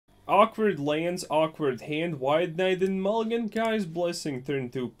Awkward lands, awkward hand, wide knight and mulligan. Gaia's Blessing, turn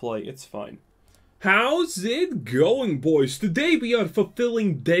 2 play, it's fine. How's it going, boys? Today we are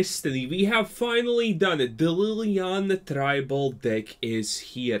fulfilling destiny. We have finally done it. The Liliana tribal deck is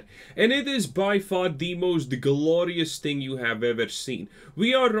here. And it is by far the most glorious thing you have ever seen.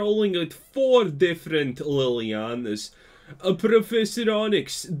 We are rolling with 4 different Lilianas. Professor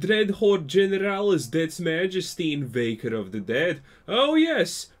Onyx, Dreadhorde Generalis, that's Majesty, Invoker of the Dead. Oh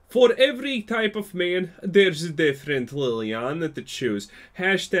yes, for every type of man, there's a different Liliana to choose.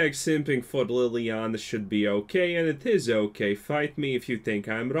 Hashtag simping for Liliana should be okay, and it is okay. Fight me if you think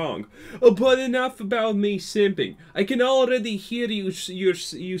I'm wrong. But enough about me simping. I can already hear you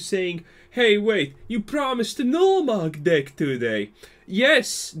saying, hey wait, you promised a Nullmark deck today.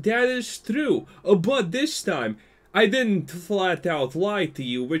 Yes, that is true, but this time, I didn't flat out lie to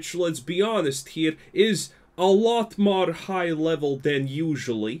you, which, let's be honest here, is a lot more high level than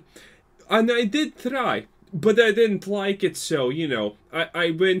usually. And I did try, but I didn't like it, so, you know,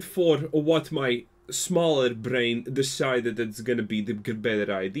 I went for what my smaller brain decided it's gonna be the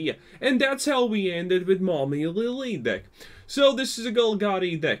better idea. And that's how we ended with Mommy Lily deck. So this is a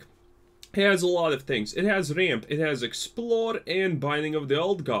Golgari deck. It has a lot of things. It has Ramp, it has Explore, and Binding of the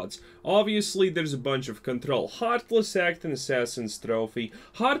Old Gods. Obviously, there's a bunch of control. Heartless Act and Assassin's Trophy.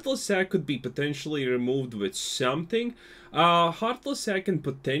 Heartless Act could be potentially removed with something. Heartless Act can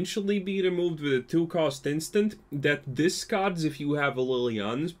potentially be removed with a 2-cost instant that discards if you have a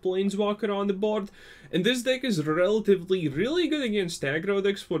Liliana's Planeswalker on the board. And this deck is relatively really good against aggro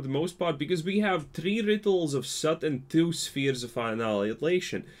decks for the most part because we have 3 Rituals of Soot and 2 Spheres of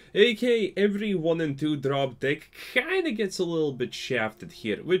Annihilation. aka every 1 and 2 drop deck kinda gets a little bit shafted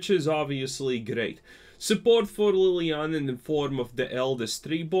here, which is obviously great. Support for Liliana in the form of the Eldest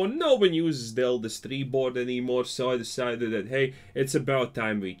Reborn. No one uses the Eldest Reborn anymore, so I decided that, hey, it's about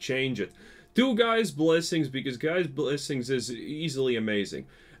time we change it. 2 Gaia's Blessings, because Gaia's Blessings is easily amazing.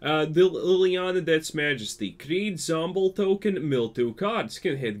 The Liliana, that's Majesty. Creed, Zombie Token, mill 2 cards.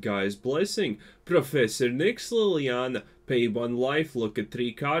 Can hit Gaia's Blessing. Professor Onyx, Liliana. Pay 1 life, look at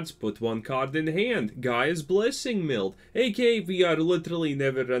 3 cards, put 1 card in hand. Gaia's Blessing milled. aka we are literally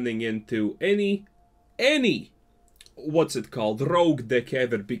never running into any what's it called, rogue deck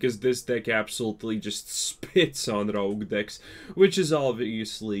ever, because this deck absolutely just spits on rogue decks, which is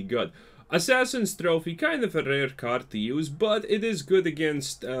obviously good. Assassin's Trophy, kind of a rare card to use, but it is good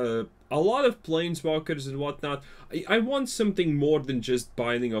against a lot of Planeswalkers and whatnot. I want something more than just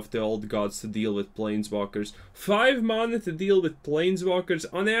Binding of the Old Gods to deal with Planeswalkers. 5 mana to deal with Planeswalkers,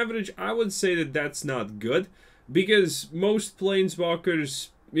 on average, I would say that that's not good, because most Planeswalkers,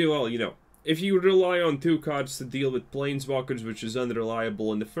 well, you know, if you rely on 2 cards to deal with Planeswalkers, which is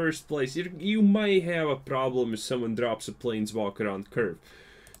unreliable in the first place, you might have a problem if someone drops a Planeswalker on curve.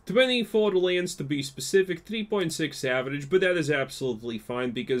 24 lands to be specific, 3.6 average, but that is absolutely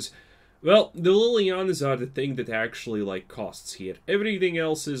fine because, well, the Lilianas are the thing that actually, like, costs here. Everything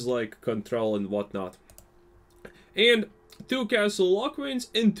else is, like, control and whatnot. And 2 Castle Locthwains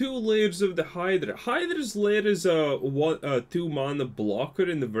and 2 Lairs of the Hydra. Hydra's Lair is a 2 mana blocker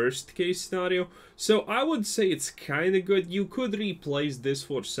in the worst case scenario, so I would say it's kinda good. You could replace this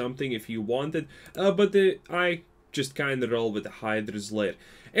for something if you wanted, but I just kinda roll with the Hydra's Lair.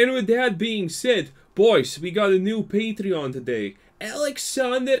 And with that being said, boys, we got a new Patreon today.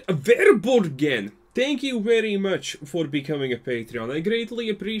 Alexander Verborgen. Thank you very much for becoming a Patreon. I greatly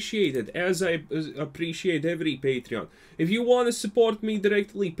appreciate it, as I appreciate every Patreon. If you want to support me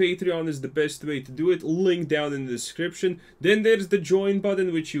directly, Patreon is the best way to do it. Link down in the description. Then there's the join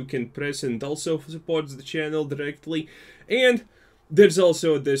button, which you can press and also supports the channel directly. And there's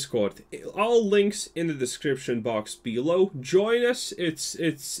also a Discord. All links in the description box below. Join us. It's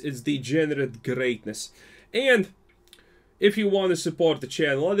degenerate greatness. And if you want to support the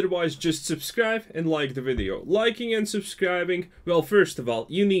channel, otherwise just subscribe and like the video. Liking and subscribing, well, first of all,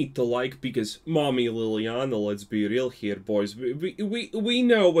 you need to like because Mommy Liliana, let's be real here, boys. We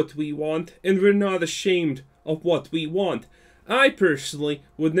know what we want and we're not ashamed of what we want. I personally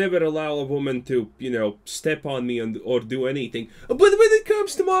would never allow a woman to, you know, step on me or do anything. But when it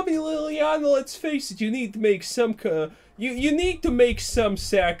comes to Mommy Liliana, let's face it, you need to make some you need to make some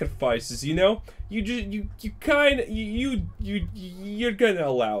sacrifices, you know? You're gonna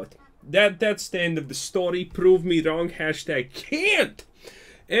allow it. That's the end of the story. Prove me wrong. Hashtag can't.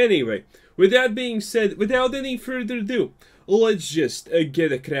 Anyway, with that being said, without any further ado, let's just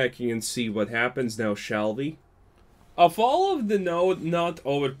get a cracking and see what happens now, shall we? Of all of the not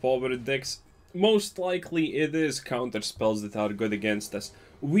overpowered decks, most likely it is counter spells that are good against us.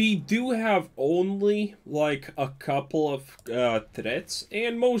 We do have only, like, a couple of threats,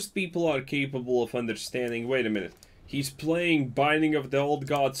 and most people are capable of understanding, wait a minute, he's playing Binding of the Old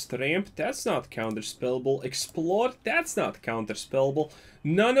Gods Tramp, that's not counterspellable. Explore, that's not counterspellable.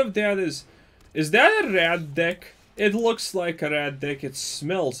 None of that is that a rat deck? It looks like a rat deck, it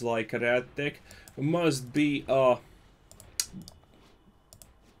smells like a rat deck. It must be,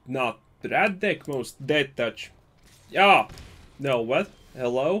 not rat deck, most dead touch. Ah! No, what?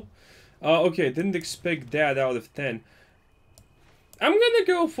 Hello? Okay, didn't expect that out of 10. I'm gonna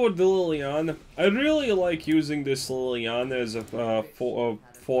go for the Liliana. I really like using this Liliana as a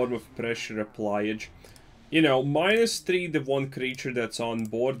form of pressure appliage. You know, -3 the one creature that's on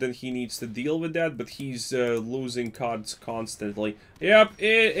board, then he needs to deal with that, but he's losing cards constantly. Yep,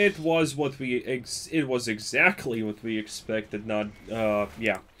 it was what it was exactly what we expected, not,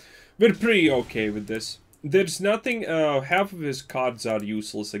 yeah. We're pretty okay with this. There's nothing, half of his cards are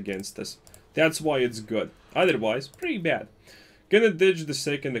useless against us. That's why it's good. Otherwise, pretty bad. Gonna ditch the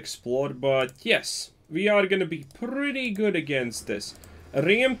second explore, but yes, we are gonna be pretty good against this.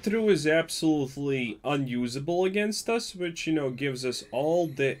 Ram through is absolutely unusable against us, which, you know, gives us all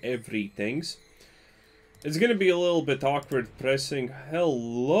the everythings. It's gonna be a little bit awkward pressing.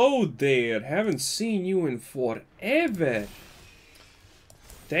 Hello there, haven't seen you in forever.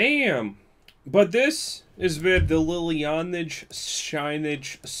 Damn. But this is where the Lilianage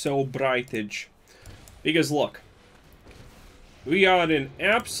shinage so brightage. Because look, we are in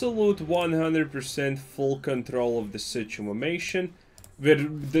absolute 100% full control of the situation. We're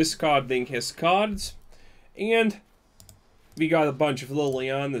discarding his cards, and we got a bunch of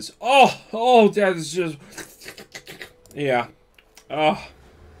Lilianas. Oh, that is just, yeah. Oh,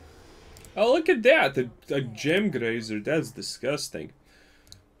 look at that, a gem grazer. That's disgusting.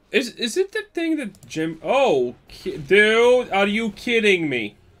 Is it the thing that gem? Oh, dude, are you kidding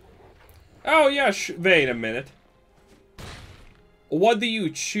me? Oh yeah, wait a minute. What do you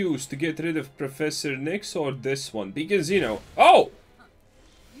choose, to get rid of Professor Onyx or this one? Because, you know, oh!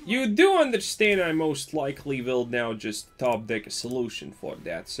 You do understand I most likely will now just top deck a solution for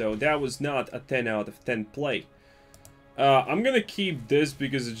that. So that was not a 10 out of 10 play. I'm gonna keep this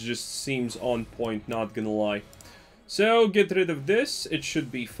because it just seems on point, not gonna lie. So get rid of this, it should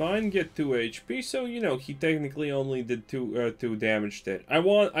be fine, get 2 HP, so you know, he technically only did 2 damage there. I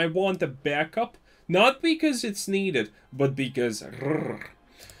want a backup, not because it's needed, but because...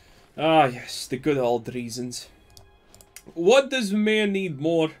 Ah yes, the good old reasons. What does man need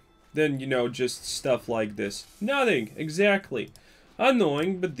more than, you know, just stuff like this? Nothing, exactly.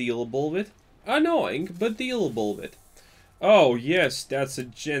 Annoying, but dealable with. Annoying, but dealable with. Oh, yes, that's a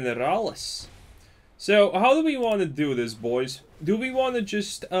Generalis. So, how do we want to do this, boys? Do we want to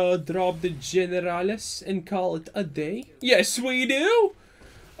just drop the Generalis and call it a day? Yes, we do!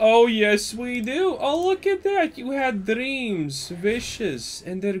 Oh, yes, we do! Oh, look at that! You had dreams, wishes,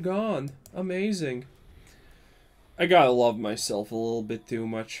 and they're gone. Amazing. I gotta love myself a little bit too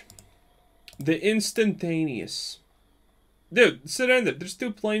much. The instantaneous. Dude, surrender. There's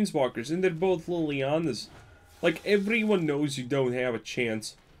 2 planeswalkers, and they're both Lilianas. Like, everyone knows you don't have a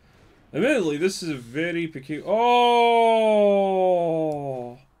chance. Admittedly, this is a very peculiar... Oh!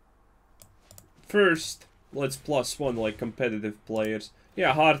 First, let's +1 like competitive players.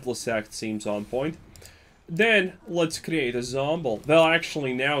 Yeah, Heartless Act seems on point. Then, let's create a Zomble. Well,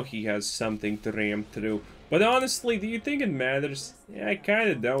 actually, now he has something to ram through. But honestly, do you think it matters? Yeah, I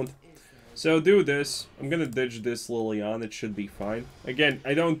kinda don't. So do this. I'm gonna ditch this Liliana, it should be fine. Again,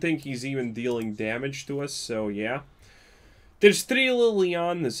 I don't think he's even dealing damage to us, so yeah. There's 3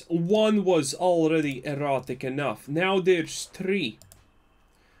 Lilianas. 1 was already erotic enough. Now there's 3.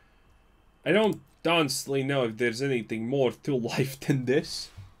 I don't honestly know if there's anything more to life than this.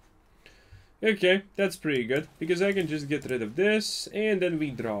 Okay, that's pretty good, because I can just get rid of this, and then we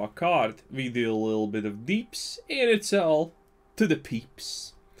draw a card. We deal a little bit of deeps, and it's all to the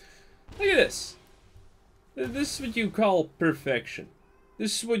peeps. Look at this. This is what you call perfection.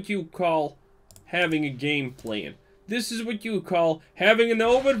 This is what you call having a game plan. This is what you call having an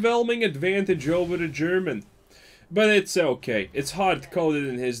overwhelming advantage over a German. But it's okay. It's hard-coded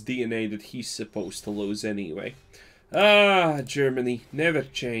in his DNA that he's supposed to lose anyway. Ah, Germany. Never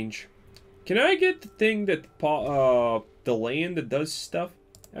change. Can I get the thing that, the land that does stuff?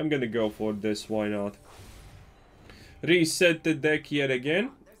 I'm gonna go for this, why not? Reset the deck yet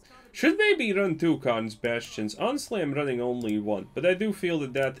again. Should maybe run 2 Karn's Bastions. Honestly, I'm running only 1, but I do feel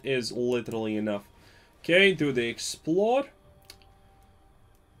that that is literally enough. Okay, do the Explore.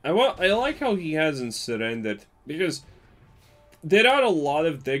 I like how he hasn't surrendered, because there are a lot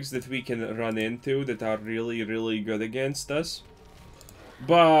of decks that we can run into that are really, really good against us.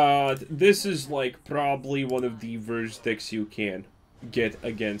 But this is like probably one of the worst decks you can get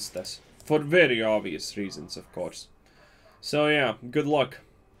against us. For very obvious reasons, of course. So yeah, good luck.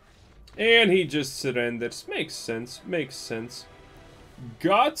 And he just surrenders. Makes sense, makes sense.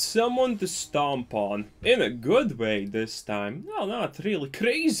 Got someone to stomp on. In a good way this time. No, not really.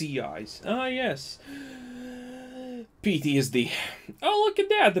 Crazy eyes. Ah, yes. PTSD. Oh, look at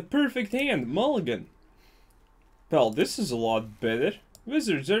that. The perfect hand. Mulligan. Well, this is a lot better.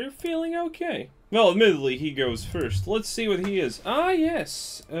 Wizards, are you feeling okay? Well, admittedly, he goes first. Let's see what he is. Ah,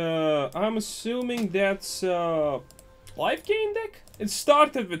 yes. I'm assuming that's, life gain deck? It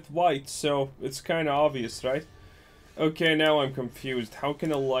started with white, so it's kind of obvious, right? Okay, now I'm confused. How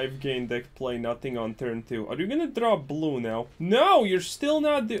can a life gain deck play nothing on turn 2? Are you gonna draw blue now? No, you're still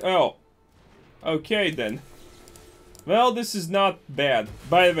not oh. Okay, then. Well, this is not bad.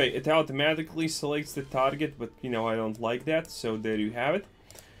 By the way, it automatically selects the target, but, you know, I don't like that, so there you have it.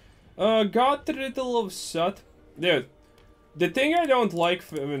 Got the Ritual of Soot. Dude, the thing I don't like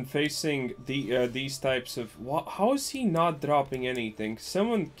when facing these types of... How is he not dropping anything?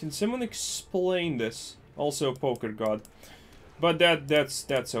 Can someone explain this? Also Poker God. But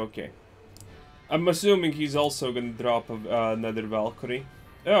that's okay. I'm assuming he's also gonna drop another Valkyrie.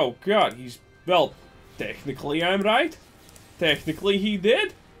 Oh god, he's... Well, technically I'm right. Technically he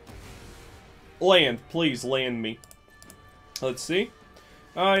did. Land, please land me. Let's see.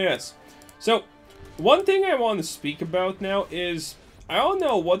 Ah, yes. So, one thing I want to speak about now is, I don't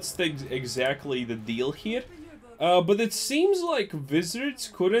know what's exactly the deal here, but it seems like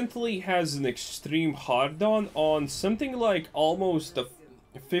Wizards currently has an extreme hard-on on something like almost a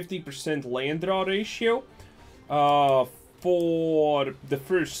 50% land draw ratio for the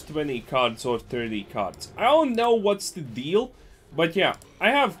first 20 cards or 30 cards. I don't know what's the deal, but yeah,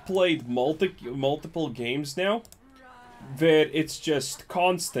 I have played multiple games now where it's just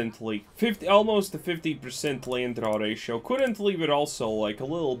constantly almost a 50% land draw ratio. Currently we're also like a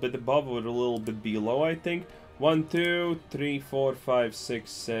little bit above or a little bit below, I think. 1, 2, 3, 4, 5,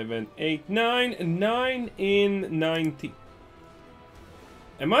 6, 7, 8, 9, 9 in 90.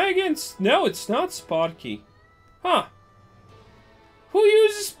 Am I against... No, it's not Sparky. Huh. Who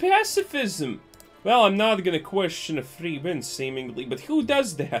uses pacifism? Well, I'm not gonna question a free win, seemingly, but who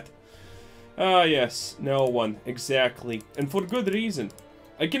does that? Ah, yes, no one, exactly. And for good reason.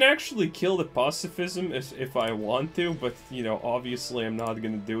 I can actually kill the pacifism if I want to, but, you know, obviously I'm not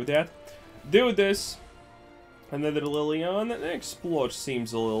gonna do that. Do this. Another Liliana. Explore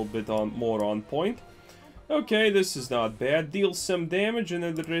seems a little bit more on point. Okay, this is not bad. Deal some damage.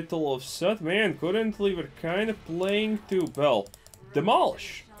 Another Ritual of Soot. Man, currently we're kind of playing to, well,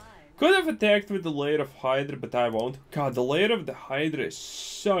 demolish. Could have attacked with the Lair of Hydra, but I won't. God, the Lair of the Hydra is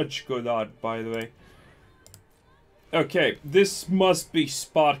such good art, by the way. Okay, this must be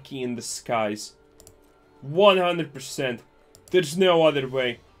Sparky in the skies. 100%. There's no other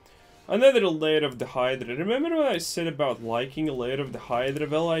way. Another Lair of the Hydra. Remember what I said about liking a Lair of the Hydra?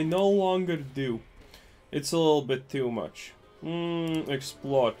 Well, I no longer do. It's a little bit too much.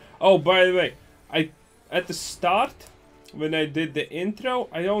 Explore. Oh, by the way, at the start, when I did the intro,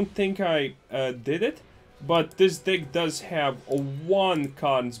 I don't think I did it, but this deck does have a 1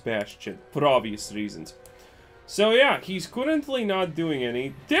 Karn's Bastion, for obvious reasons. So yeah, he's currently not doing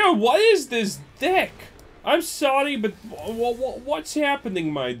any... Dude, what is this deck? I'm sorry, but what's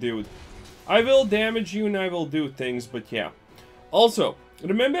happening, my dude? I will damage you and I will do things, but yeah. Also,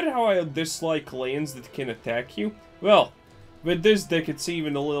 remember how I dislike lands that can attack you? Well, with this deck it's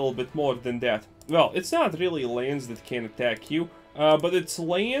even a little bit more than that. Well, it's not really lands that can attack you, but it's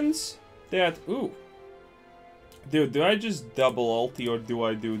lands that... Ooh. Dude, do I just double ulti or do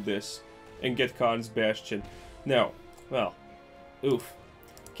I do this and get Karn's Bastion? No. Well, oof.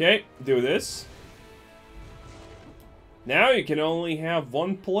 Okay, do this. Now you can only have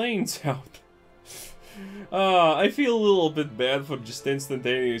 1 planes out. I feel a little bit bad for just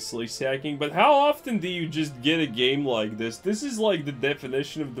instantaneously sacking, but how often do you just get a game like this? This is like the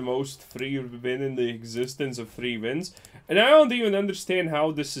definition of the most free win in the existence of free wins. And I don't even understand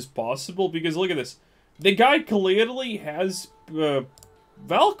how this is possible, because look at this. The guy clearly has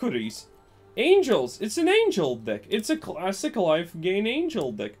Valkyries. Angels. It's an angel deck. It's a classic life gain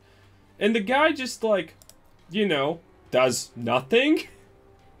angel deck. And the guy just like, you know, does nothing.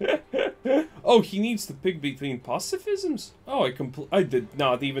 Oh, he needs to pick between pacifisms? Oh, I did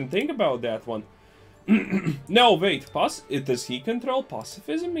not even think about that one. No, wait, does he control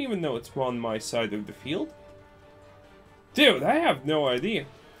pacifism even though it's on my side of the field? Dude, I have no idea.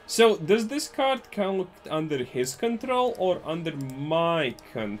 So, does this card count under his control or under my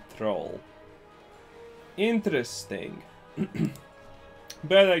control? Interesting.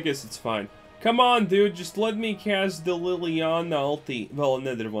 But I guess it's fine. Come on, dude, just let me cast the Liliana ulti. Well,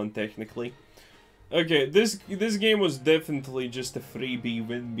 another one, technically. Okay, this game was definitely just a freebie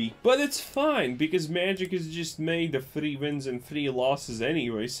win-bee. But it's fine, because Magic is just made of free wins and free losses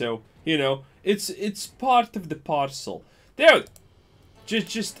anyway, so, you know, it's part of the parcel. Dude!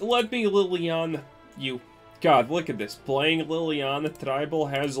 Just let me Liliana you. God, look at this. Playing Liliana Tribal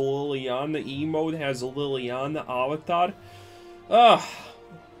has a Liliana emote, has a Liliana avatar. Ugh.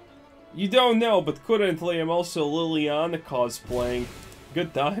 You don't know, but currently I'm also Liliana cosplaying.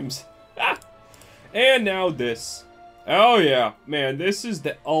 Good times. And now this. Oh yeah, man, this is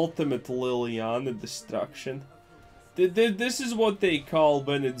the ultimate Liliana destruction. This is what they call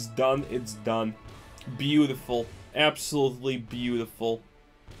when it's done, it's done. Beautiful. Absolutely beautiful.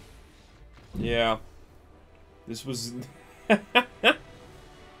 Yeah. This was...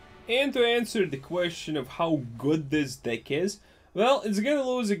 And to answer the question of how good this deck is, well, it's gonna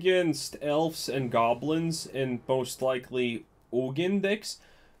lose against elves and goblins and most likely Ugin decks.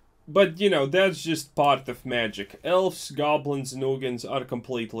 But, you know, that's just part of Magic. Elves, goblins, and Ugins are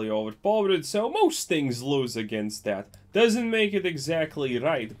completely overpowered, so most things lose against that. Doesn't make it exactly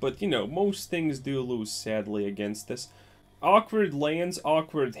right, but, you know, most things do lose, sadly, against this. Awkward lands,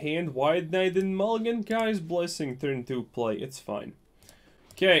 awkward hand, Wide Knight and Mulligan, guys, blessing turn 2 play, it's fine.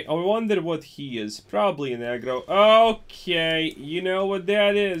 Okay, I wonder what he is. Probably an aggro. Okay, you know what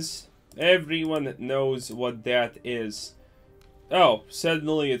that is. Everyone knows what that is. Oh,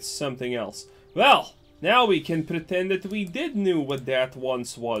 suddenly it's something else. Well, now we can pretend that we did know what that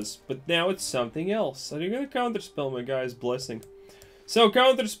once was, but now it's something else. Are you gonna counterspell my guy's blessing? So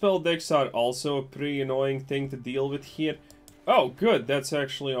counterspell decks are also a pretty annoying thing to deal with here. Oh, good, that's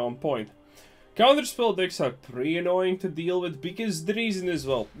actually on point. Counterspell decks are pretty annoying to deal with because the reason is,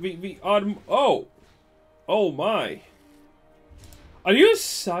 well, we are... Oh! Oh my. Are you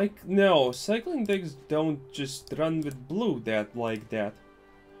No, cycling decks don't just run with blue like that.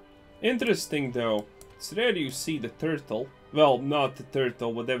 Interesting though. It's rare you see the turtle. Well, not the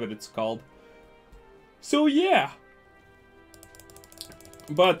turtle, whatever it's called. So yeah.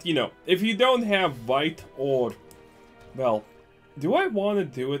 But, you know, if you don't have white or... Well, do I want to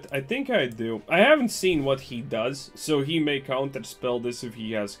do it? I think I do. I haven't seen what he does, so he may counterspell this if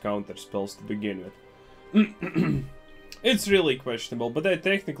he has counterspells to begin with. It's really questionable, but I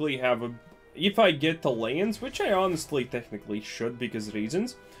technically have a... If I get the lands, which I honestly technically should because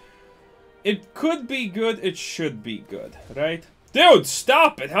reasons, it could be good, it should be good, right? Dude,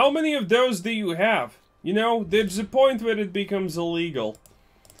 stop it! How many of those do you have? You know, there's a point where it becomes illegal.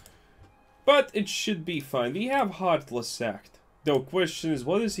 But it should be fine. We have Heartless Act. Though, question is,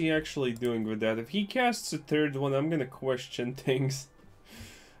 what is he actually doing with that? If he casts a third one, I'm gonna question things.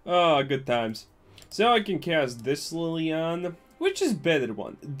 Oh, good times. So I can cast this Liliana, which is better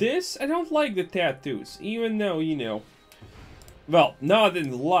one. This, I don't like the tattoos, even though, you know... Well, not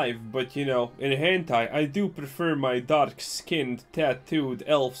in life, but, you know, in hentai, I do prefer my dark-skinned, tattooed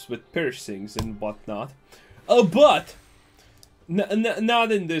elves with piercings and whatnot. But...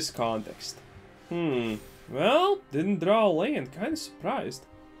 not in this context. Well, didn't draw a land. Kinda surprised.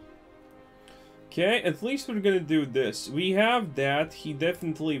 Okay, at least we're gonna do this. We have that. He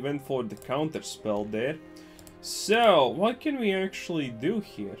definitely went for the counter spell there. So, what can we actually do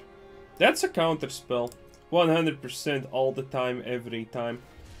here? That's a counter spell. 100% all the time, every time.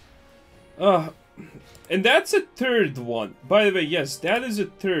 And that's a third one. By the way, yes, that is a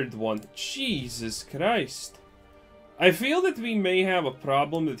third one. Jesus Christ. I feel that we may have a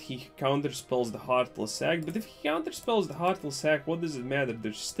problem that he counterspells the Heartless Act, but if he counterspells the Heartless Act, what does it matter?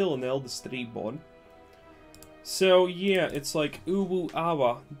 There's still an Eldest Reborn. So, yeah, it's like Uwu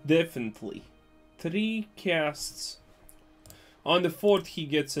Awa, definitely. 3 casts. On the 4th, he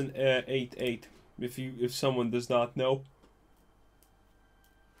gets an 8-8, if someone does not know.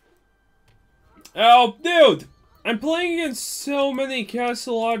 Oh, dude! I'm playing against so many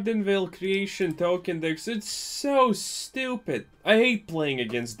Castle Ardenvale creation token decks. It's so stupid. I hate playing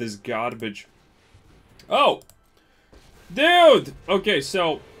against this garbage. Oh! Dude! Okay,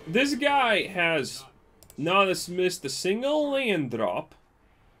 so this guy has not missed a single land drop.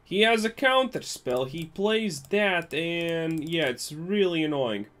 He has a counter spell. He plays that and yeah, it's really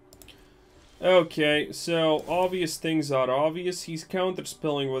annoying. Okay, so obvious things are obvious. He's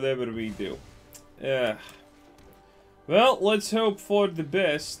counterspelling whatever we do. Well, let's hope for the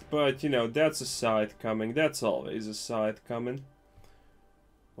best, but, you know, that's a side coming. That's always a side coming.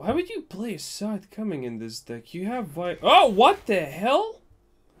 Why would you play a side coming in this deck? You have white... Oh, what the hell?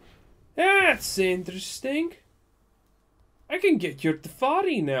 That's interesting. I can get your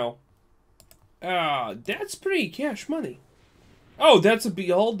Teferi now. That's pretty cash money. Oh, that's a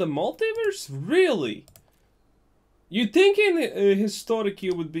Behold the Multiverse? Really? You'd think in Historic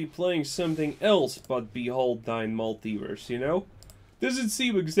you would be playing something else but Behold Thine Multiverse, you know? Doesn't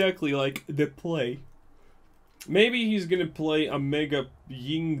seem exactly like the play. Maybe he's gonna play a Mega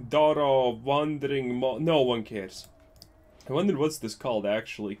Yingdara Wandering No one cares. I wonder what's this called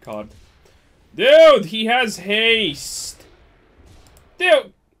actually, card. Dude, he has haste!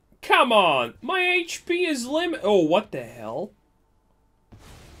 Dude, come on! My HP is limit- Oh, what the hell?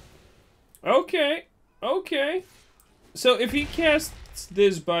 Okay, okay. So if he casts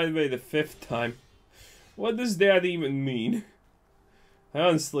this, by the way, the 5th time, what does that even mean? I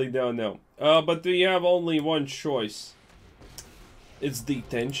honestly don't know. But we have only one choice. It's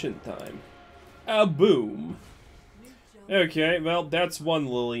detention time. Boom. Okay, well, that's one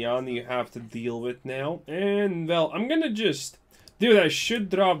Liliana you have to deal with now. And, well, I'm gonna just... Dude, I should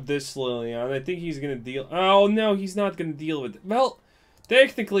drop this Liliana. I think he's gonna deal... Oh, no, he's not gonna deal with it. Well,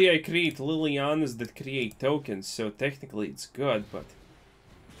 technically I create Lilianas that create tokens, so technically it's good, but...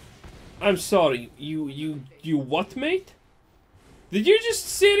 I'm sorry, you what, mate? Did you just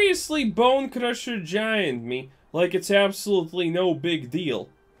seriously Bone Crusher Giant me like it's absolutely no big deal?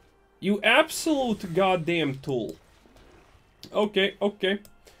 You absolute goddamn tool. Okay, okay.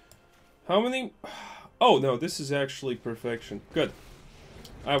 How many... Oh, no, this is actually perfection. Good.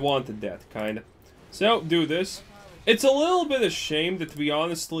 I wanted that, kinda. So, do this. It's a little bit a shame that we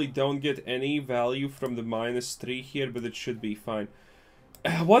honestly don't get any value from the -3 here, but it should be fine.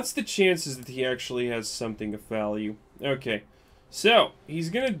 What's the chances that he actually has something of value? Okay. So,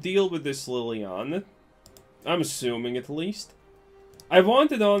 he's gonna deal with this Liliana. I'm assuming, at least. I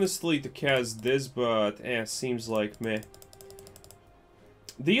wanted, honestly, to cast this, but, seems like meh.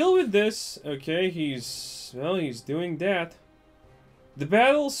 Deal with this. Okay, he's doing that. The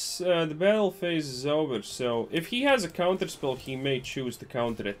battle phase is over, so if he has a counterspell, he may choose to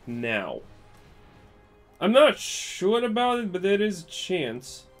counter it now. I'm not sure about it, but there is a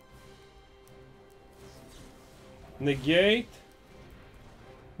chance. Negate.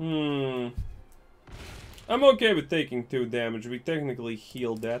 I'm okay with taking 2 damage. We technically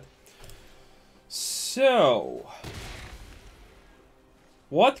healed that. So...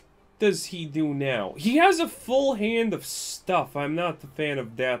 What does he do now? He has a full hand of stuff. I'm not a fan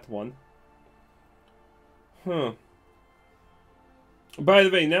of that one. Huh. By the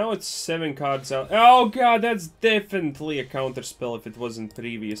way, now it's 7 cards out. Oh god, that's definitely a counterspell if it wasn't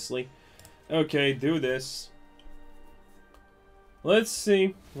previously. Okay, do this. Let's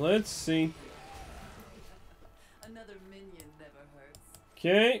see. Let's see. Another minion never hurts.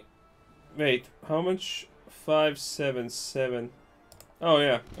 Okay. Wait, how much? 5, 7, 7. Oh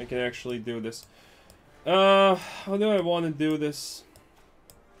yeah, I can actually do this. How do I want to do this?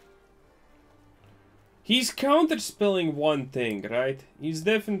 He's counterspelling one thing, right? He's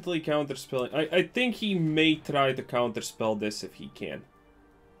definitely counterspelling. I think he may try to counterspell this if he can.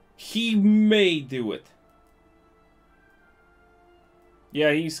 He may do it.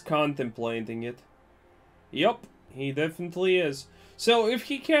 Yeah, he's contemplating it. Yup, he definitely is. So, if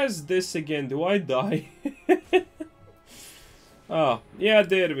he casts this again, do I die? Oh, yeah,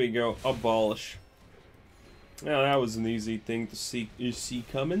 there we go. Abolish. Now, that was an easy thing to see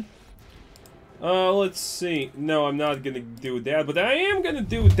coming. Let's see. No, I'm not gonna do that, but I am gonna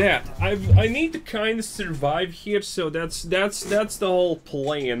do that. I need to kind of survive here, so that's the whole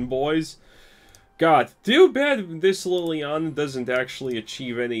plan, boys. God, too bad this Liliana doesn't actually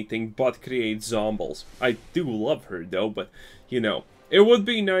achieve anything but create zombies. I do love her, though, but, you know, it would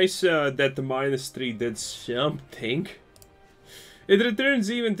be nice that the -3 did something. It returns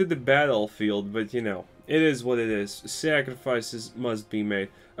even to the battlefield, but, you know, it is what it is. Sacrifices must be made.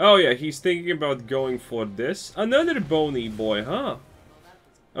 Oh, yeah, he's thinking about going for this. Another bony boy, huh?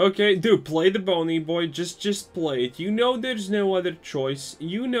 Okay, dude, play the bony boy. Just play it. You know there's no other choice.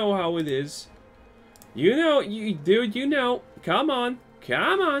 You know how it is. You know, dude, you know. Come on.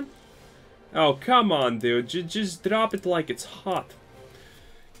 Come on. Oh, come on, dude. Just drop it like it's hot.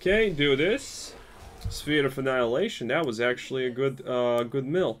 Okay, do this. Sphere of Annihilation. That was actually a good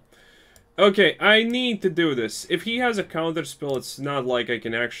mill. Okay, I need to do this. If he has a counter spell, it's not like I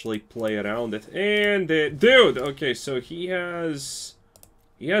can actually play around it. And, dude! Okay, so he has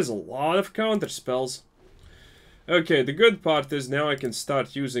a lot of counter spells. Okay, the good part is now I can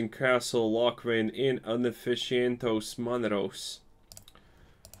start using Castle Locthwain in Unefficientos Maneros.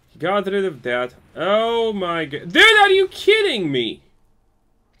 Got rid of that. Oh my god. Dude, are you kidding me?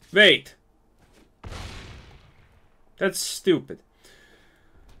 Wait. That's stupid.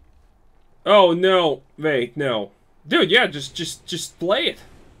 Oh no. Wait, no. Dude, yeah, just play it.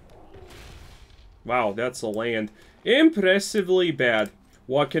 Wow, that's a land. Impressively bad.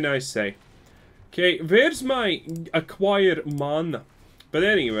 What can I say? Okay, where's my acquire mana? But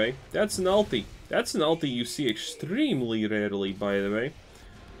anyway, that's an ulti. That's an ulti you see extremely rarely, by the way.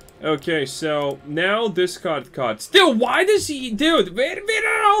 Okay, so now discard cards. Dude, why does he... Dude, where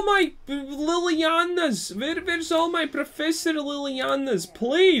are all my Lilianas? Where's all my Professor Lilianas?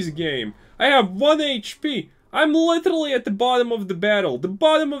 Please, game. I have 1 HP. I'm literally at the bottom of the battle. The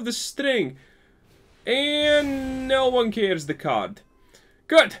bottom of the string. And no one cares the card.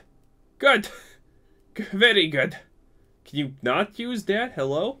 Good. Good. Very good. Can you not use that?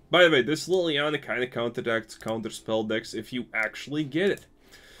 Hello? By the way, this Liliana kind of counteracts counterspell decks if you actually get it.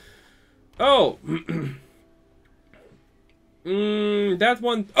 Oh! That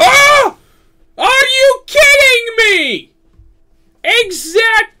one... Oh! Are you kidding me?!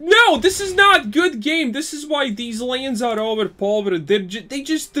 No, this is not good game. This is why these lands are overpowered. They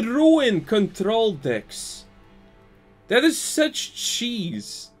just ruin control decks. That is such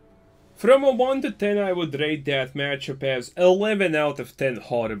cheese. From a 1 to 10, I would rate that matchup as 11 out of 10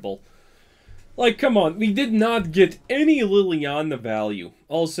 horrible. Like, come on, we did not get any Liliana value.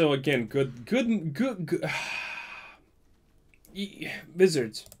 Also, again, good.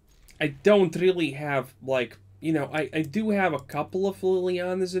 Wizards. I don't really have, like, you know, I do have a couple of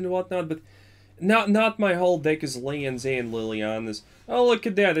Lilianas and whatnot, but not my whole deck is lands and Lilianas. Oh, look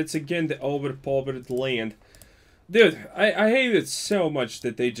at that, it's again the overpowered land. Dude, I hate it so much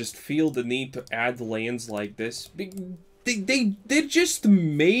that they just feel the need to add lands like this. They're just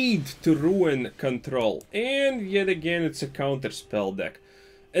made to ruin control. And yet again, it's a counterspell deck.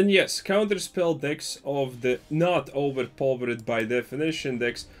 And yes, counterspell decks of the not overpowered by definition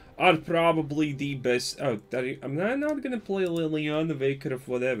decks are probably the best. Oh, I'm not gonna play Liliana, Waker of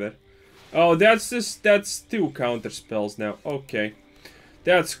whatever. Oh, that's 2 counterspells now. Okay.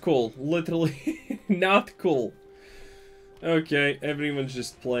 That's cool. Literally not cool. Okay, everyone's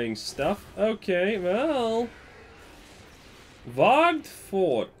just playing stuff. Okay, well... Vogged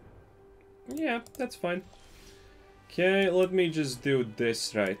 4. Yeah, that's fine. Okay, let me just do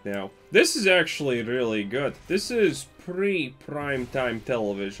this right now. This is actually really good. This is pre-prime time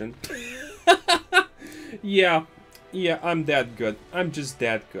television. Yeah, I'm that good. I'm just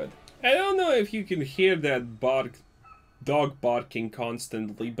that good. I don't know if you can hear that dog barking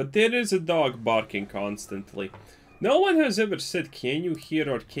constantly, but there is a dog barking constantly. No one has ever said, can you hear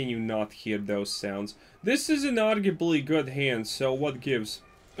or can you not hear those sounds? This is an arguably good hand, so what gives?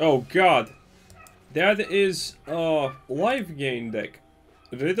 Oh god. That is a life gain deck.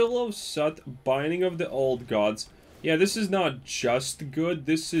 Ritual of Soot, Binding of the Old Gods. Yeah, this is not just good,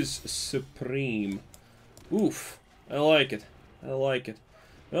 this is supreme. Oof. I like it. I like it.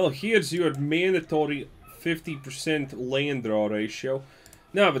 Well, here's your mandatory 50% land draw ratio.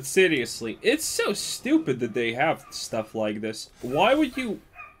 No, but seriously, it's so stupid that they have stuff like this. Why would you...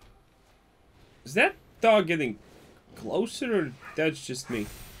 Is that dog getting closer, or that's just me?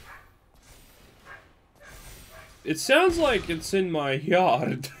 It sounds like it's in my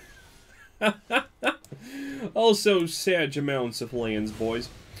yard. Also, sage amounts of lands, boys.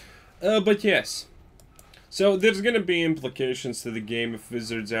 But yes. So, there's gonna be implications to the game if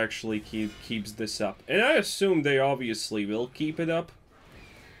Wizards actually keeps this up. And I assume they obviously will keep it up.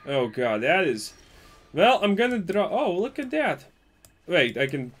 Oh god, that is... Well, I'm gonna draw... Oh, look at that. Wait,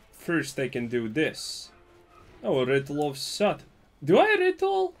 First I can do this. Oh, Ritual of Soot. Do I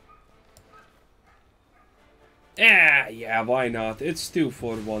Ritual? Ah, yeah, why not? It's 2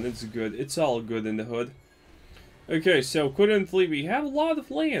 for 1, it's good. It's all good in the hood. Okay, so currently we have a lot of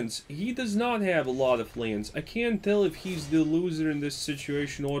lands. He does not have a lot of lands. I can't tell if he's the loser in this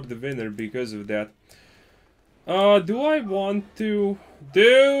situation or the winner because of that. Do I want to...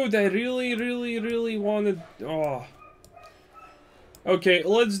 Dude, I really wanted... Oh. Okay,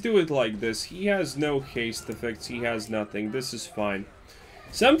 let's do it like this. He has no haste effects, he has nothing. This is fine.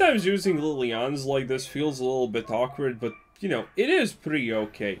 Sometimes using Lilianas like this feels a little bit awkward, but, you know, it is pretty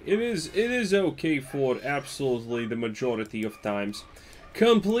okay. It is okay for absolutely the majority of times.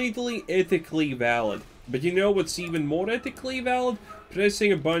 Completely ethically valid. But you know what's even more ethically valid?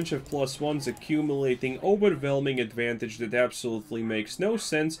 Pressing a bunch of +1s, accumulating overwhelming advantage that absolutely makes no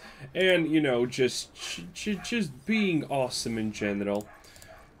sense, and, you know, just being awesome in general.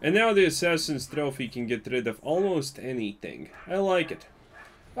 And now the Assassin's Trophy can get rid of almost anything. I like it.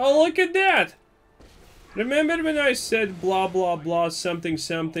 Oh, look at that! Remember when I said blah blah blah something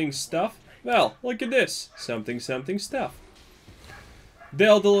something stuff? Well, look at this. Something something stuff.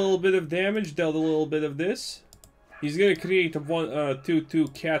 Dealt a little bit of damage, dealt a little bit of this. He's gonna create a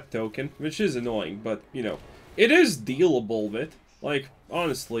 2/2 cat token, which is annoying, but, you know, it is dealable with. Like,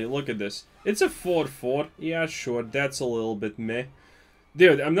 honestly, look at this. It's a 4-4. Yeah, sure, that's a little bit meh.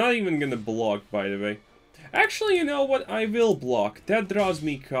 Dude, I'm not even gonna block, by the way. Actually, you know what? I will block. That draws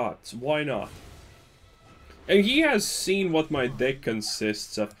me cards. Why not? And he has seen what my deck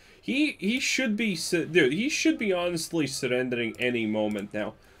consists of. He should be... Dude, he should be honestly surrendering any moment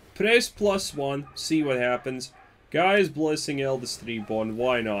now. Press +1, see what happens. Gaia's blessing Eldest Reborn.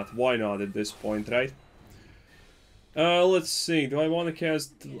 Why not? Why not at this point, right? Let's see. Do I want to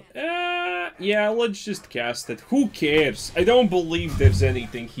cast... yeah, let's just cast it. Who cares? I don't believe there's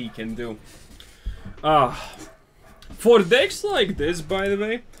anything he can do. For decks like this, by the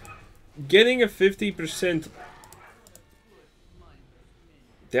way, getting a 50%...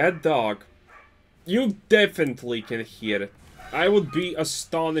 That dog. You definitely can hear it. I would be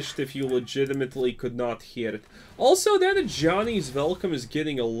astonished if you legitimately could not hear it. Also, that Johnny's Welcome is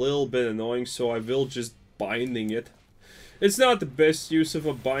getting a little bit annoying, so I will just binding it. It's not the best use of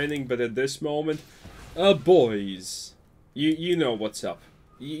a binding, but at this moment... boys. You know what's up.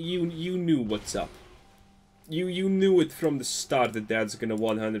 You knew what's up. You knew it from the start that that's gonna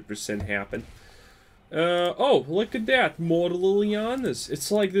 100% happen. Oh, look at that. More Lilianas.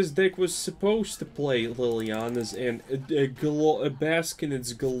 It's like this deck was supposed to play Lilianas and bask in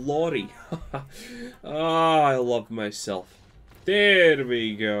its glory. I love myself. There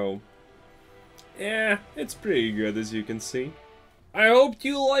we go. Yeah, it's pretty good, as you can see. I hope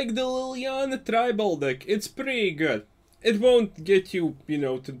you like the Liliana tribal deck. It's pretty good. It won't get you, you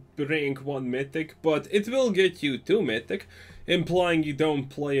know, to rank 1 mythic, but it will get you 2 mythic, implying you don't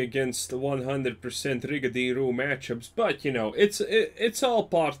play against 100% Rigadiru matchups. But you know, it's all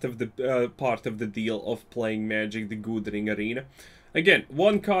part of the deal of playing Magic the Gathering Arena. Again,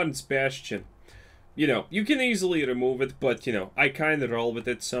 1 card's Bastion. You know, you can easily remove it, but, you know, I kind of roll with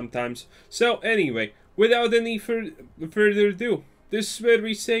it sometimes. So, anyway, without any further ado, this is where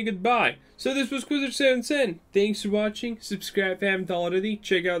we say goodbye. So, this was Quizzer710. Thanks for watching. Subscribe if you haven't already.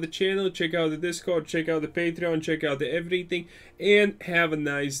 Check out the channel, check out the Discord, check out the Patreon, check out the everything. And have a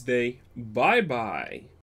nice day. Bye-bye.